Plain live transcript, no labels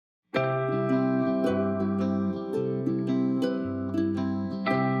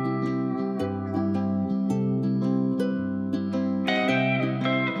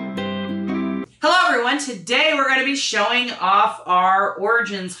everyone. Today we're going to be showing off our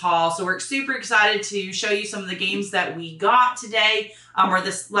Origins haul. So we're super excited to show you some of the games that we got today or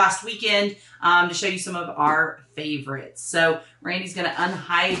this last weekend to show you some of our favorites. So Randy's going to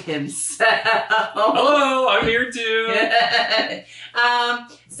unhide himself. Hello, I'm here too.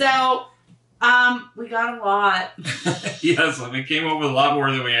 We got a lot. Yes, we came up with a lot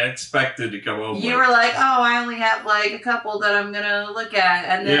more than we expected to come up with. You were like, oh, I only have like a couple that I'm going to look at.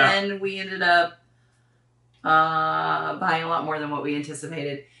 And then we ended up buying a lot more than what we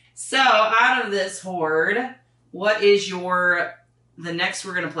anticipated. So out of this horde, what is the next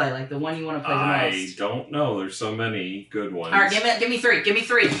we're going to play? Like the one you want to play the most? I don't know. There's so many good ones. All right, give me three. Give me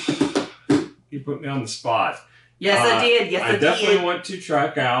three. You put me on the spot. Yes, I did. Yes, I did. I definitely want to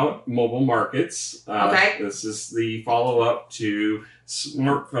check out Mobile Markets. Okay. This is the follow-up to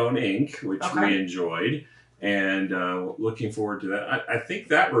Smartphone Inc., which we enjoyed. And looking forward to that. I think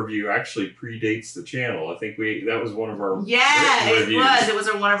that review actually predates the channel. I think that was one of our reviews. It was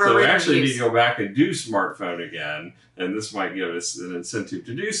one of our So we reviews. actually need to go back and do Smartphone again, and this might give us an incentive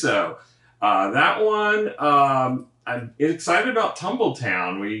to do so. That one, I'm excited about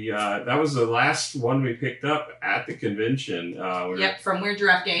Tumbletown. That was the last one we picked up at the convention. From Weird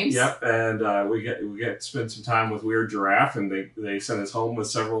Giraffe Games. Yep, and we get to spend some time with Weird Giraffe, and they sent us home with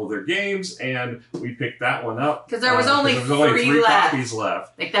several of their games, and we picked that one up because there was only three copies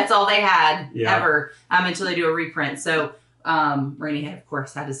left. Like that's all they had ever until they do a reprint. So Rainey of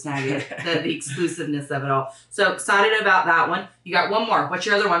course had to snag it, the exclusiveness of it all. So excited about that one. You got one more. What's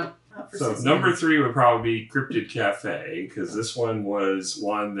your other one? So number 3 would probably be Cryptid Cafe, because this one was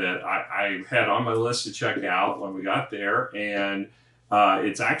one that I had on my list to check out when we got there, and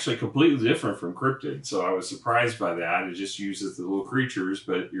it's actually completely different from Cryptid, so I was surprised by that. It just uses the little creatures,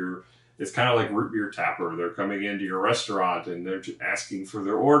 but it's kind of like Root Beer Tapper. They're coming into your restaurant and they're asking for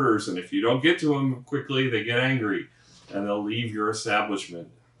their orders, and if you don't get to them quickly, they get angry and they'll leave your establishment.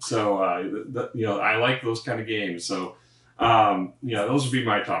 So I like those kind of games. So those would be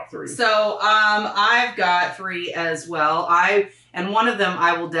my top 3. So I've got 3 as well. And one of them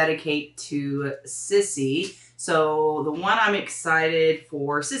I will dedicate to Sissy. So the one I'm excited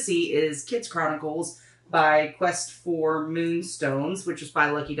for Sissy is Kids Chronicles by Quest for Moonstones, which is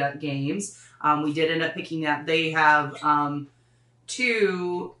by Lucky Duck Games. We did end up picking that. They have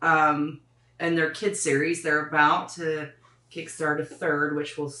 2 in their kids series. They're about to kickstart a 3rd,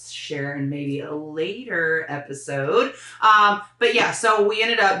 which we'll share in maybe a later episode. But yeah, so we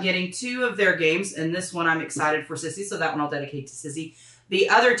ended up getting 2 of their games, and this one I'm excited for Sissy, so that one I'll dedicate to Sissy. The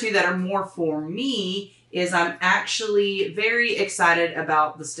other 2 that are more for me is I'm actually very excited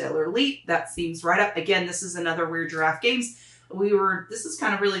about the Stellar Elite. That seems right up. Again, this is another Weird Giraffe Games. This is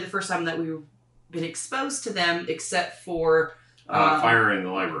kind of really the first time that we've been exposed to them, except for Fire in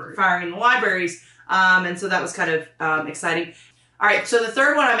the Library. Fire in the Libraries. And so that was kind of exciting. All right, so the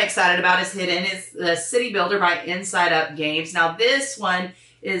 3rd one I'm excited about is Hidden. It's the City Builder by Inside Up Games. Now this one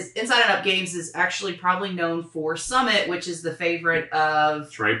is, Inside Up Games is actually probably known for Summit, which is the favorite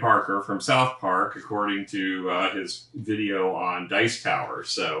of Trey Parker from South Park, according to his video on Dice Tower.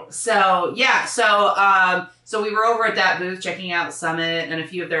 So we were over at that booth checking out Summit and a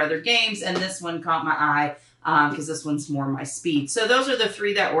few of their other games, and this one caught my eye because this one's more my speed. So those are the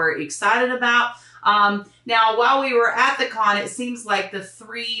 3 that we're excited about. Now, while we were at the con, it seems like the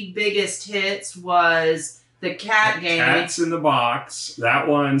 3 biggest hits was the cat game. Cats in the Box. That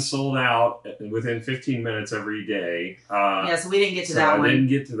one sold out within 15 minutes every day. So we didn't get to that one. I didn't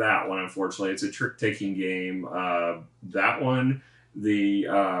get to that one, unfortunately. It's a trick-taking game. That one,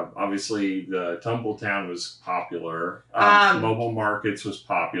 obviously the Tumbletown was popular. Mobile Markets was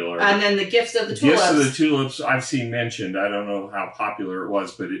popular. And then the Gifts of the Tulips. Gifts of the Tulips I've seen mentioned. I don't know how popular it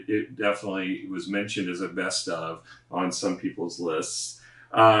was, but it definitely was mentioned as a best of on some people's lists.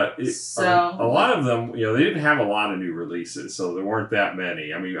 A lot of them, they didn't have a lot of new releases, so there weren't that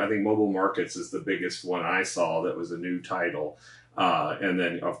many. I mean, I think Mobile Markets is the biggest one I saw that was a new title. And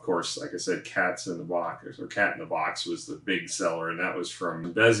then, of course, like I said, Cats in the Box, or Cat in the Box was the big seller, and that was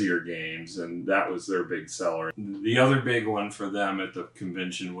from Bezier Games, and that was their big seller. The other big one for them at the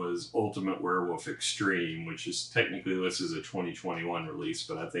convention was Ultimate Werewolf Extreme, which is technically this is a 2021 release,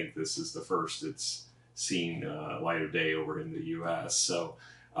 but I think this is the first it's seen light of day over in the U.S. So,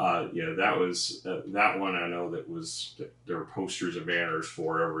 that was that one. I know there were posters and banners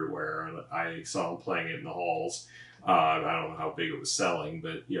for everywhere, and I saw them playing it in the halls. I don't know how big it was selling,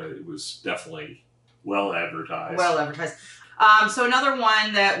 but it was definitely well advertised. So another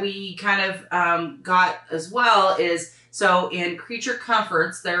one that we kind of got as well is, so in Creature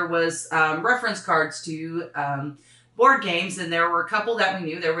Comforts, there was reference cards to board games, and there were a couple that we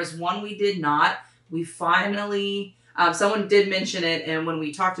knew. There was one we did not, we finally, someone did mention it and when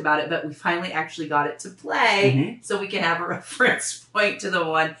we talked about it, but we finally actually got it to play so we can have a reference point to the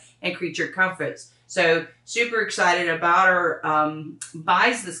one and Creature Comforts. So super excited about our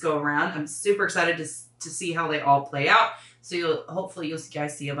buys this go around. I'm super excited to see how they all play out. So hopefully you'll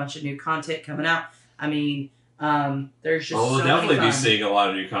guys see a bunch of new content coming out. I mean, there's just we'll so definitely many be seeing a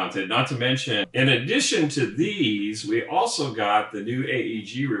lot of new content. Not to mention, in addition to these, we also got the new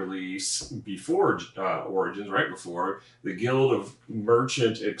AEG release before Origins, right before the Guild of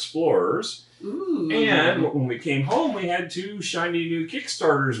Merchant Explorers. Ooh. And when we came home, we had 2 shiny new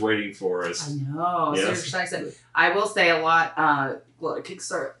Kickstarters waiting for us. I know. Yes. So excited. I will say a lot.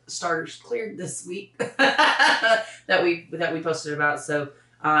 Kickstarters cleared this week that we posted about. So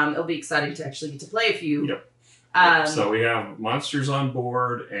it'll be exciting to actually get to play a few. Yep. So we have Monsters on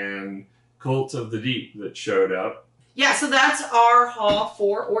Board and Cult of the Deep that showed up. Yeah, so that's our haul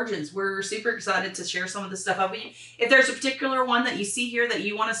for Origins. We're super excited to share some of this stuff up with you. If there's a particular one that you see here that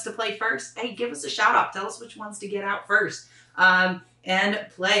you want us to play first, hey, give us a shout out. Tell us which ones to get out first and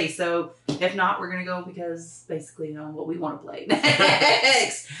play. So if not, we're going to go because basically what we want to play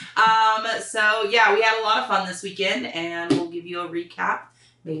next. So yeah, we had a lot of fun this weekend and we'll give you a recap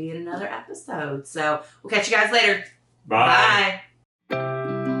maybe in another episode. So we'll catch you guys later. Bye. Bye.